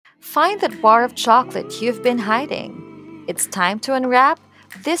Find that bar of chocolate you've been hiding. It's time to unwrap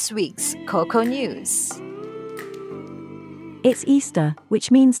this week's Cocoa News. It's Easter,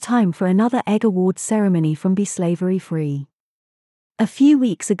 which means time for another Egg Awards ceremony from Be Slavery Free. A few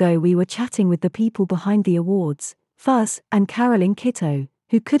weeks ago we were chatting with the people behind the awards, Fuzz and Carolyn Kitto,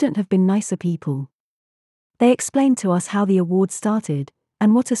 who couldn't have been nicer people. They explained to us how the awards started,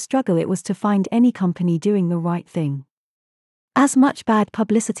 and what a struggle it was to find any company doing the right thing. As much bad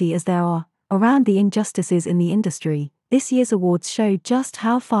publicity as there are around the injustices in the industry, this year's awards show just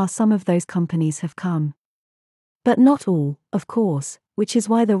how far some of those companies have come. But not all, of course, which is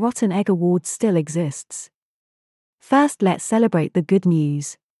why the Rotten Egg Awards still exists. First, let's celebrate the good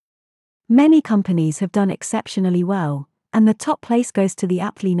news. Many companies have done exceptionally well, and the top place goes to the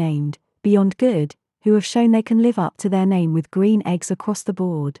aptly named Beyond Good, who have shown they can live up to their name with green eggs across the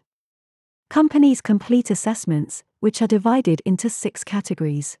board. Companies complete assessments, which are divided into 6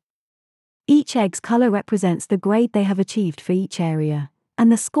 categories. Each egg's color represents the grade they have achieved for each area,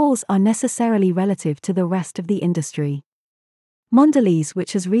 and the scores are necessarily relative to the rest of the industry. Mondelez,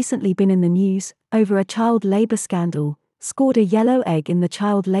 which has recently been in the news over a child labor scandal, scored a yellow egg in the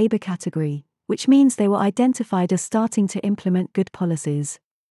child labor category, which means they were identified as starting to implement good policies.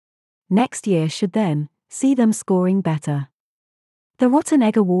 Next year should then see them scoring better. The Rotten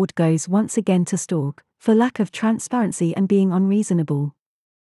Egg Award goes once again to Stork, for lack of transparency and being unreasonable.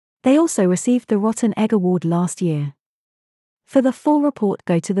 They also received the Rotten Egg Award last year. For the full report,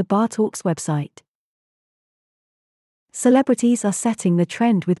 go to the Bar Talks website. Celebrities are setting the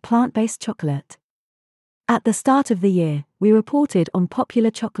trend with plant-based chocolate. At the start of the year, we reported on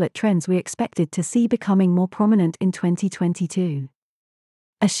popular chocolate trends we expected to see becoming more prominent in 2022.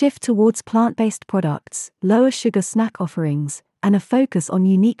 A shift towards plant-based products, lower sugar snack offerings, and a focus on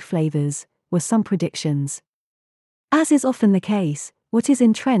unique flavors were some predictions. As is often the case, what is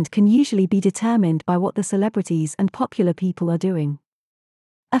in trend can usually be determined by what the celebrities and popular people are doing.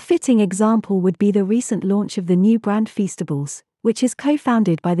 A fitting example would be the recent launch of the new brand Feastables, which is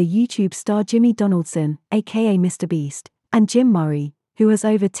co-founded by the YouTube star Jimmy Donaldson, aka MrBeast, and Jim Murray, who has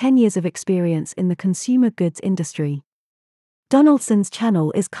over 10 years of experience in the consumer goods industry. Donaldson's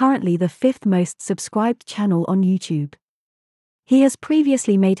channel is currently the 5th most subscribed channel on YouTube. He has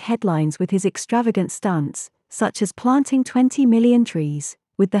previously made headlines with his extravagant stunts, such as planting 20 million trees,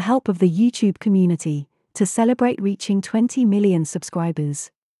 with the help of the YouTube community, to celebrate reaching 20 million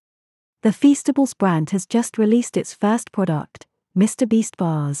subscribers. The Feastables brand has just released its first product, MrBeast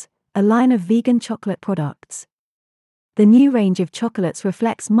Bars, a line of vegan chocolate products. The new range of chocolates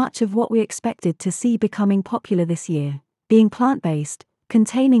reflects much of what we expected to see becoming popular this year, being plant-based,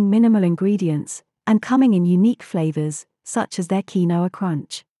 containing minimal ingredients, and coming in unique flavors, such as their quinoa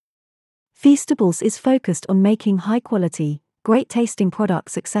crunch. Feastables is focused on making high-quality, great-tasting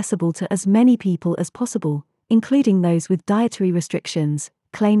products accessible to as many people as possible, including those with dietary restrictions,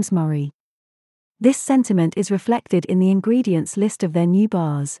 claims Murray. This sentiment is reflected in the ingredients list of their new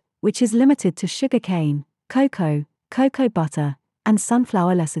bars, which is limited to sugarcane, cocoa, cocoa butter, and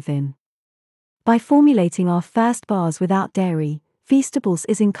sunflower lecithin. By formulating our first bars without dairy, Feastables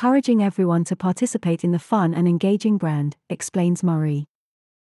is encouraging everyone to participate in the fun and engaging brand, explains Murray.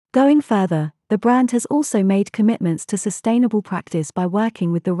 Going further, the brand has also made commitments to sustainable practice by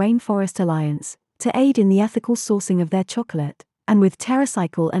working with the Rainforest Alliance to aid in the ethical sourcing of their chocolate, and with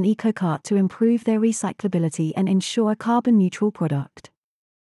TerraCycle and EcoCart to improve their recyclability and ensure a carbon-neutral product.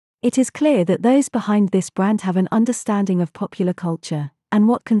 It is clear that those behind this brand have an understanding of popular culture and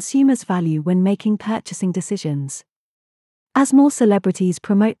what consumers value when making purchasing decisions. As more celebrities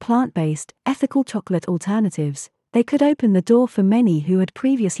promote plant-based, ethical chocolate alternatives, they could open the door for many who had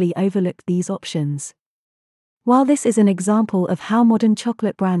previously overlooked these options. While this is an example of how modern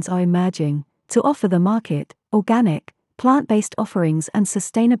chocolate brands are emerging to offer the market organic, plant-based offerings and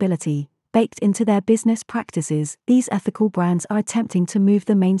sustainability baked into their business practices, these ethical brands are attempting to move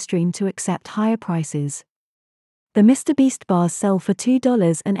the mainstream to accept higher prices. The MrBeast bars sell for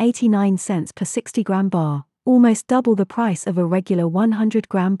 $2.89 per 60-gram bar, almost double the price of a regular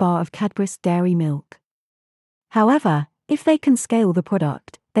 100-gram bar of Cadbury's dairy milk. However, if they can scale the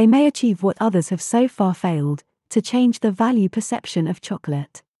product, they may achieve what others have so far failed, to change the value perception of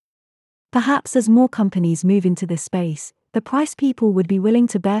chocolate. Perhaps as more companies move into this space, the price people would be willing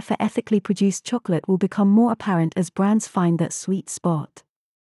to bear for ethically produced chocolate will become more apparent as brands find that sweet spot.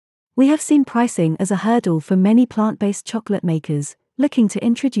 We have seen pricing as a hurdle for many plant-based chocolate makers looking to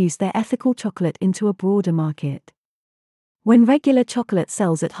introduce their ethical chocolate into a broader market. When regular chocolate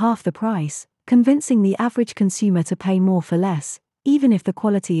sells at half the price, convincing the average consumer to pay more for less, even if the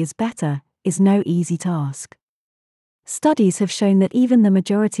quality is better, is no easy task. Studies have shown that even the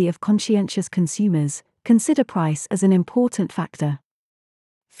majority of conscientious consumers consider price as an important factor.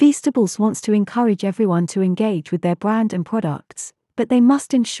 Feastables wants to encourage everyone to engage with their brand and products, but they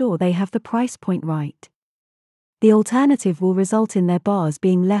must ensure they have the price point right. The alternative will result in their bars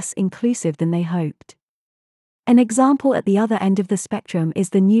being less inclusive than they hoped. An example at the other end of the spectrum is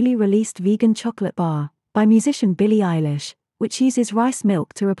the newly released vegan chocolate bar by musician Billie Eilish, which uses rice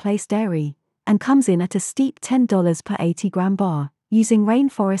milk to replace dairy, and comes in at a steep $10 per 80-gram bar, using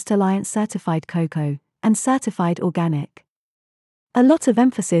Rainforest Alliance certified cocoa and certified organic. A lot of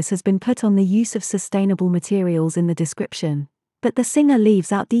emphasis has been put on the use of sustainable materials in the description, but the singer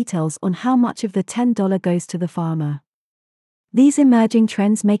leaves out details on how much of the $10 goes to the farmer. These emerging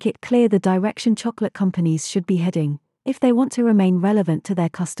trends make it clear the direction chocolate companies should be heading, if they want to remain relevant to their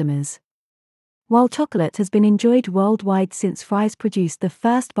customers. While chocolate has been enjoyed worldwide since Fry's produced the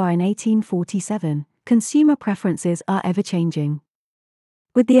first bar in 1847, consumer preferences are ever-changing.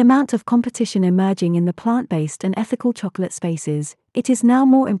 With the amount of competition emerging in the plant-based and ethical chocolate spaces, it is now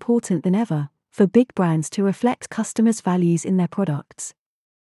more important than ever for big brands to reflect customers' values in their products.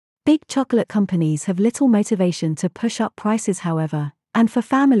 Big chocolate companies have little motivation to push up prices, however, and for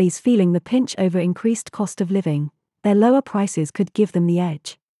families feeling the pinch over increased cost of living, their lower prices could give them the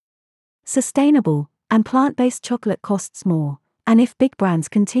edge. Sustainable and plant-based chocolate costs more, and if big brands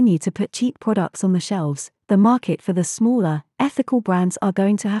continue to put cheap products on the shelves, the market for the smaller, ethical brands are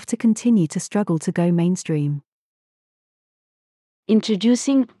going to have to continue to struggle to go mainstream.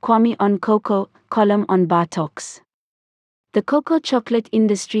 Introducing Kwame on Cocoa column on Bar Talks. The cocoa chocolate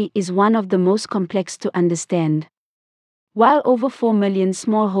industry is one of the most complex to understand. While over 4 million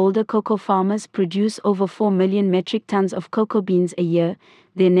smallholder cocoa farmers produce over 4 million metric tons of cocoa beans a year,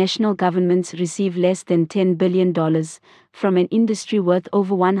 their national governments receive less than $10 billion from an industry worth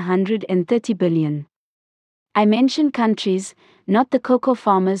over $130 billion. I mention countries, not the cocoa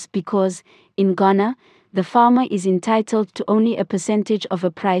farmers, because, in Ghana, the farmer is entitled to only a percentage of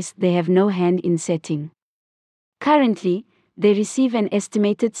a price they have no hand in setting. Currently, they receive an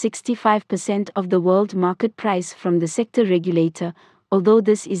estimated 65% of the world market price from the sector regulator, although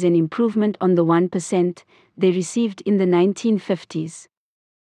this is an improvement on the 1% they received in the 1950s.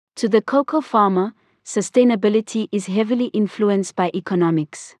 To the cocoa farmer, sustainability is heavily influenced by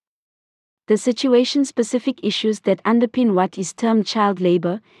economics. The situation-specific issues that underpin what is termed child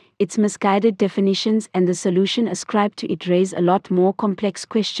labor, its misguided definitions and the solution ascribed to it raise a lot more complex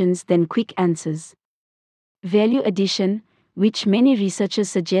questions than quick answers. Value addition, which many researchers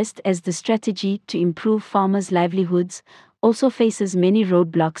suggest as the strategy to improve farmers' livelihoods, also faces many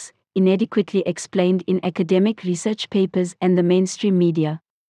roadblocks, inadequately explained in academic research papers and the mainstream media.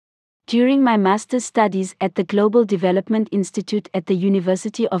 During my master's studies at the Global Development Institute at the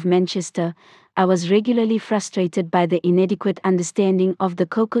University of Manchester, I was regularly frustrated by the inadequate understanding of the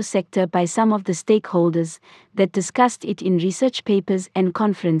cocoa sector by some of the stakeholders that discussed it in research papers and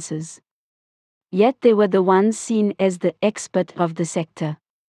conferences. Yet they were the ones seen as the expert of the sector.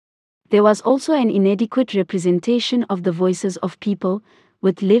 There was also an inadequate representation of the voices of people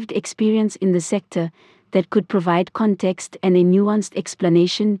with lived experience in the sector that could provide context and a nuanced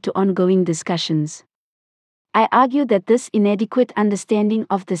explanation to ongoing discussions. I argue that this inadequate understanding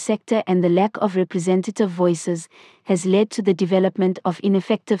of the sector and the lack of representative voices has led to the development of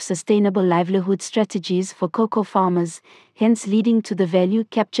ineffective sustainable livelihood strategies for cocoa farmers, hence leading to the value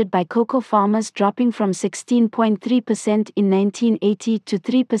captured by cocoa farmers dropping from 16.3% in 1980 to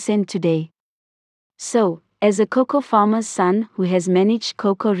 3% today. So, as a cocoa farmer's son who has managed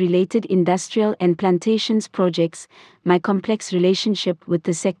cocoa-related industrial and plantations projects, my complex relationship with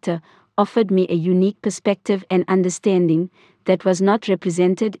the sector offered me a unique perspective and understanding that was not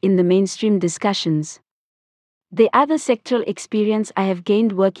represented in the mainstream discussions. The other sectoral experience I have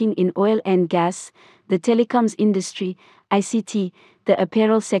gained working in oil and gas, the telecoms industry, ICT, the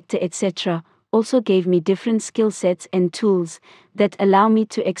apparel sector, etc., also gave me different skill sets and tools that allow me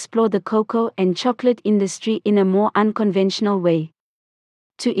to explore the cocoa and chocolate industry in a more unconventional way.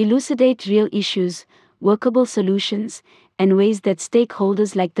 To elucidate real issues, workable solutions, and ways that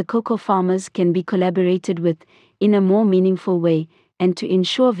stakeholders like the cocoa farmers can be collaborated with in a more meaningful way, and to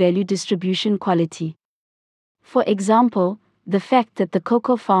ensure value distribution quality. For example, the fact that the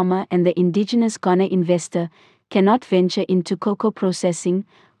cocoa farmer and the indigenous Ghana investor cannot venture into cocoa processing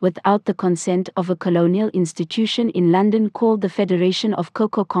without the consent of a colonial institution in London called the Federation of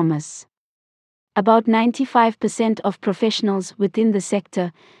Cocoa Commerce. About 95% of professionals within the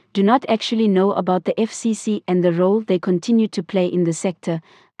sector do not actually know about the FCC and the role they continue to play in the sector,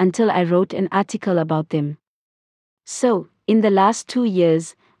 until I wrote an article about them. So, in the last 2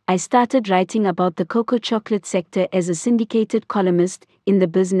 years, I started writing about the cocoa chocolate sector as a syndicated columnist in the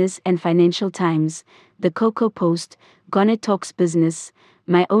Business and Financial Times, the Cocoa Post, Ghana Talks Business,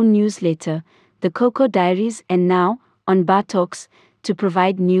 my own newsletter, the Cocoa Diaries, and now, on Bar Talks, to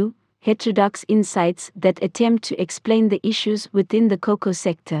provide new, heterodox insights that attempt to explain the issues within the cocoa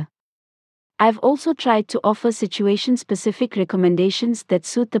sector. I've also tried to offer situation-specific recommendations that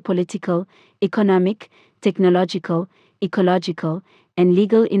suit the political, economic, technological, ecological, and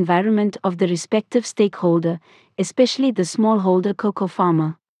legal environment of the respective stakeholder, especially the smallholder cocoa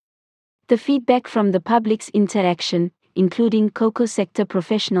farmer. The feedback from the public's interaction, including cocoa sector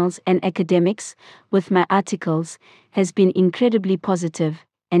professionals and academics, with my articles, has been incredibly positive,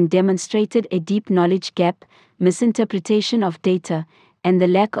 and demonstrated a deep knowledge gap, misinterpretation of data, and the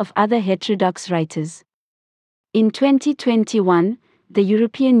lack of other heterodox writers. In 2021, the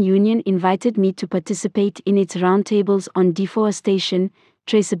European Union invited me to participate in its roundtables on deforestation,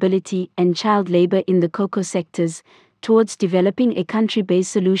 traceability, and child labor in the cocoa sectors, towards developing a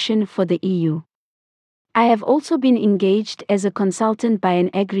country-based solution for the EU. I have also been engaged as a consultant by an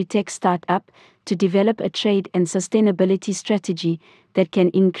agri-tech startup to develop a trade and sustainability strategy that can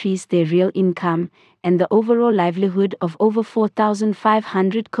increase their real income and the overall livelihood of over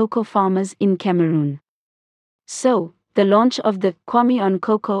 4,500 cocoa farmers in Cameroon. So, the launch of the Kwame on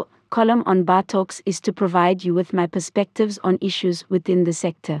Cocoa column on Bar Talks is to provide you with my perspectives on issues within the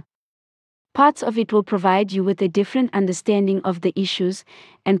sector. Parts of it will provide you with a different understanding of the issues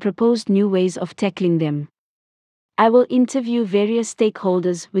and proposed new ways of tackling them. I will interview various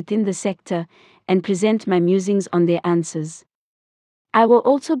stakeholders within the sector and present my musings on their answers. I will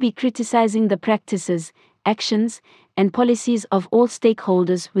also be criticizing the practices, actions, and policies of all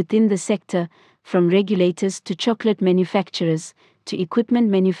stakeholders within the sector, from regulators to chocolate manufacturers, to equipment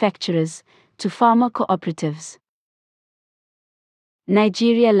manufacturers, to farmer cooperatives.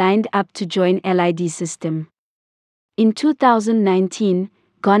 Nigeria lined up to join LID system. In 2019,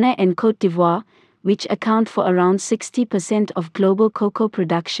 Ghana and Côte d'Ivoire, which account for around 60% of global cocoa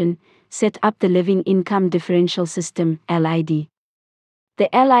production, set up the Living Income Differential System, LID. The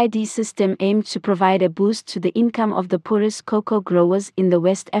LID system aimed to provide a boost to the income of the poorest cocoa growers in the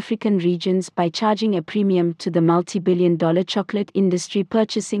West African regions by charging a premium to the multi-billion-dollar chocolate industry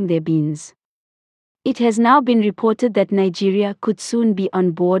purchasing their beans. It has now been reported that Nigeria could soon be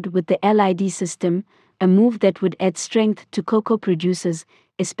on board with the LID system, a move that would add strength to cocoa producers,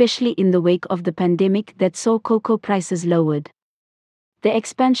 especially in the wake of the pandemic that saw cocoa prices lowered. The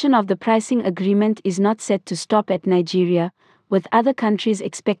expansion of the pricing agreement is not set to stop at Nigeria, with other countries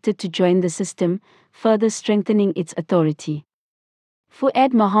expected to join the system, further strengthening its authority.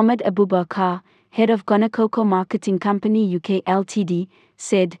 Fuad Mohammed Abubakar, head of Ghana Cocoa Marketing Company UK Ltd,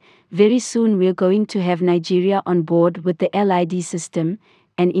 said, "Very soon we're going to have Nigeria on board with the LID system,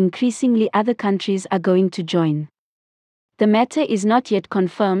 and increasingly other countries are going to join." The matter is not yet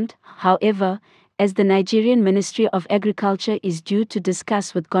confirmed, however, as the Nigerian Ministry of Agriculture is due to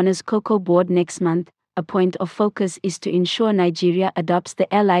discuss with Ghana's Cocoa Board next month. A point of focus is to ensure Nigeria adopts the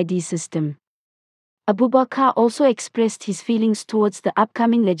LID system. Abubakar also expressed his feelings towards the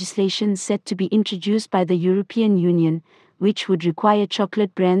upcoming legislation set to be introduced by the European Union, which would require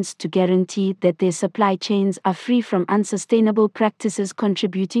chocolate brands to guarantee that their supply chains are free from unsustainable practices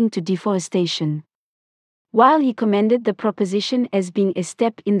contributing to deforestation. While he commended the proposition as being a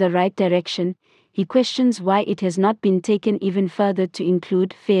step in the right direction, he questions why it has not been taken even further to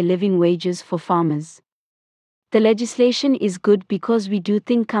include fair living wages for farmers. The legislation is good because we do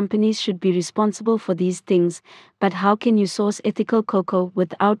think companies should be responsible for these things, but how can you source ethical cocoa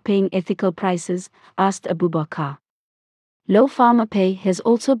without paying ethical prices? Asked Abubakar. Low farmer pay has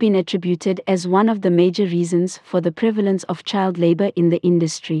also been attributed as one of the major reasons for the prevalence of child labor in the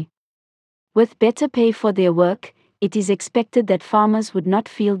industry. With better pay for their work, it is expected that farmers would not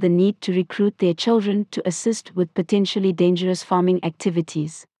feel the need to recruit their children to assist with potentially dangerous farming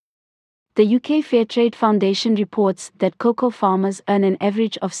activities. The UK Fairtrade Foundation reports that cocoa farmers earn an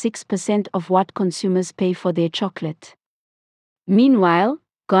average of 6% of what consumers pay for their chocolate. Meanwhile,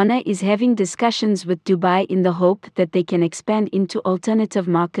 Ghana is having discussions with Dubai in the hope that they can expand into alternative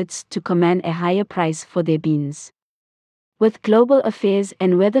markets to command a higher price for their beans. With global affairs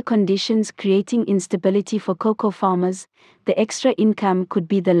and weather conditions creating instability for cocoa farmers, the extra income could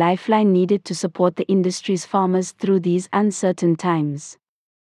be the lifeline needed to support the industry's farmers through these uncertain times.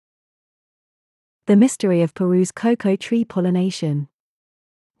 The mystery of Peru's cocoa tree pollination.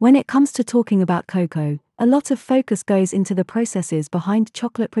 When it comes to talking about cocoa, a lot of focus goes into the processes behind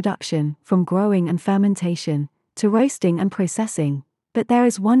chocolate production, from growing and fermentation, to roasting and processing, but there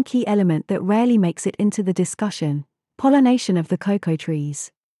is one key element that rarely makes it into the discussion: pollination of the cocoa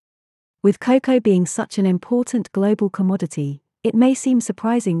trees. With cocoa being such an important global commodity, it may seem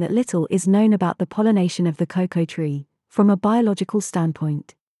surprising that little is known about the pollination of the cocoa tree, from a biological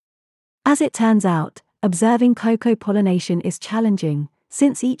standpoint. As it turns out, observing cocoa pollination is challenging,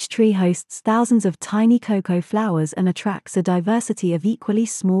 since each tree hosts thousands of tiny cocoa flowers and attracts a diversity of equally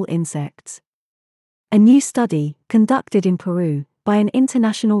small insects. A new study, conducted in Peru, by an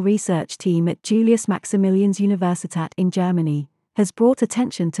international research team at Julius Maximilians Universität in Germany, has brought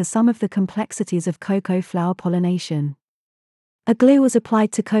attention to some of the complexities of cocoa flower pollination. A glue was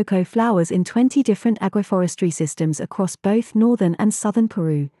applied to cocoa flowers in 20 different agroforestry systems across both northern and southern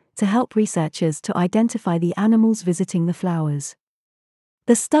Peru, to help researchers to identify the animals visiting the flowers.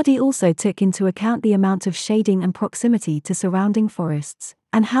 The study also took into account the amount of shading and proximity to surrounding forests,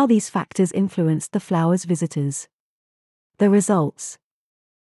 and how these factors influenced the flowers' visitors. The results.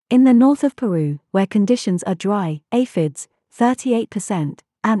 In the north of Peru, where conditions are dry, aphids, 38%,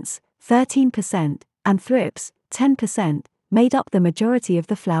 ants, 13%, and thrips, 10%, made up the majority of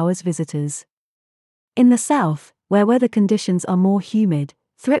the flowers' visitors. In the south, where weather conditions are more humid,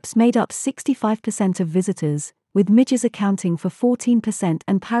 thrips made up 65% of visitors, with midges accounting for 14%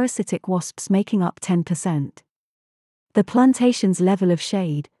 and parasitic wasps making up 10%. The plantation's level of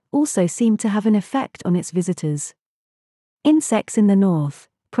shade also seemed to have an effect on its visitors. Insects in the north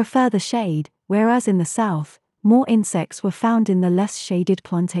prefer the shade, whereas in the south, more insects were found in the less shaded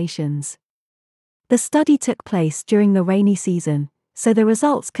plantations. The study took place during the rainy season, so the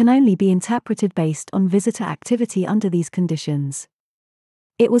results can only be interpreted based on visitor activity under these conditions.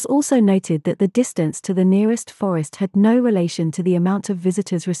 It was also noted that the distance to the nearest forest had no relation to the amount of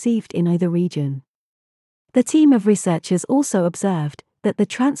visitors received in either region. The team of researchers also observed that the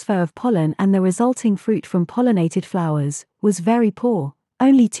transfer of pollen and the resulting fruit from pollinated flowers was very poor.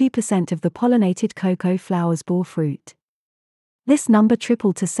 Only 2% of the pollinated cocoa flowers bore fruit. This number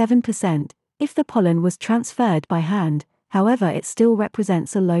tripled to 7% if the pollen was transferred by hand, however it still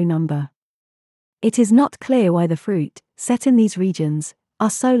represents a low number. It is not clear why the fruit, set in these regions,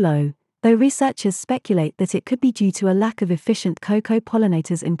 are so low, though researchers speculate that it could be due to a lack of efficient cocoa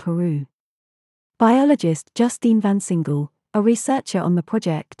pollinators in Peru. Biologist Justine van Singel, a researcher on the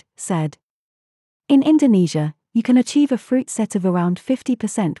project, said, "In Indonesia, you can achieve a fruit set of around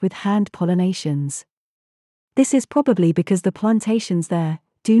 50% with hand pollinations. This is probably because the plantations there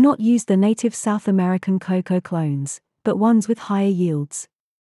do not use the native South American cocoa clones, but ones with higher yields.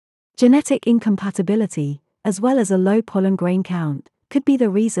 Genetic incompatibility, as well as a low pollen grain count, could be the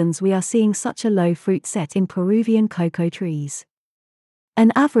reasons we are seeing such a low fruit set in Peruvian cocoa trees."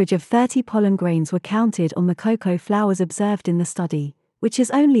 An average of 30 pollen grains were counted on the cocoa flowers observed in the study, which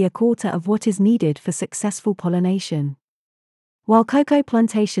is only a quarter of what is needed for successful pollination. While cocoa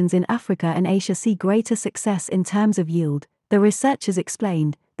plantations in Africa and Asia see greater success in terms of yield, the researchers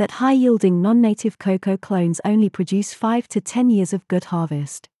explained that high-yielding non-native cocoa clones only produce 5 to 10 years of good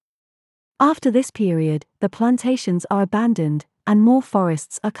harvest. After this period, the plantations are abandoned, and more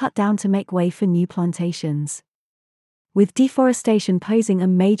forests are cut down to make way for new plantations. With deforestation posing a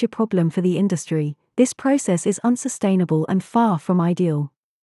major problem for the industry, this process is unsustainable and far from ideal.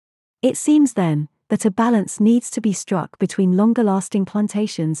 It seems then that a balance needs to be struck between longer-lasting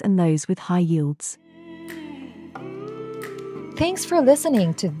plantations and those with high yields. Thanks for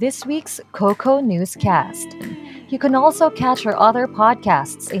listening to this week's Cocoa Newscast. You can also catch our other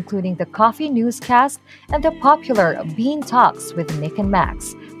podcasts, including the Coffee Newscast and the popular Bean Talks with Nick and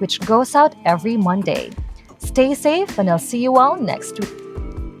Max, which goes out every Monday. Stay safe, and I'll see you all next week.